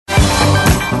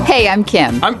Hey, I'm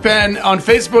Kim. I'm Ben. On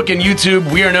Facebook and YouTube,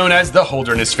 we are known as the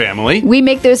Holderness family. We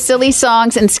make those silly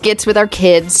songs and skits with our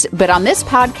kids, but on this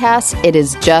podcast, it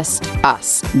is just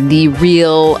us. The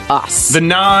real us. The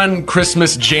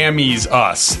non-Christmas jammies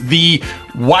us. The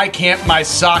why can't my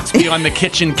socks be on the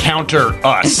kitchen counter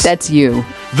us. That's you.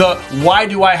 The why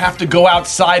do I have to go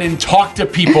outside and talk to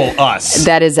people us.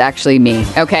 That is actually me,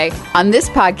 okay? On this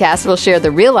podcast, we'll share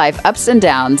the real-life ups and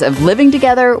downs of living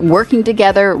together, working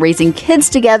together, raising kids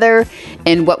together,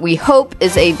 in what we hope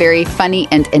is a very funny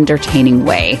and entertaining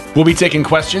way. We'll be taking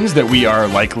questions that we are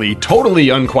likely totally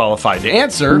unqualified to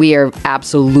answer. We are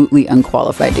absolutely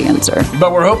unqualified to answer.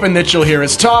 But we're hoping that you'll hear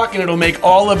us talk, and it'll make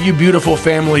all of you beautiful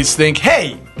families think, hey,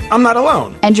 I'm not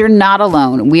alone. And you're not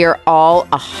alone. We are all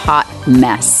a hot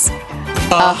mess.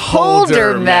 A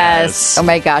holder mess. Oh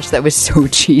my gosh, that was so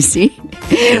cheesy.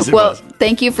 Yes, it well, was.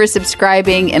 Thank you for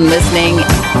subscribing and listening.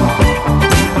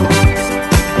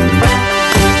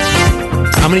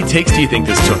 How many takes do you think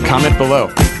this took? Comment below.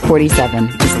 47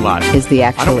 It's a lot. is the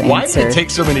actual Why answer. did it take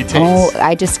so many takes? Oh,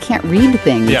 I just can't read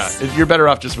things. Yeah, you're better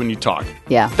off just when you talk.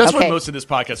 Yeah, That's okay. what most of this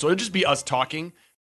podcast. So it'll just be us talking.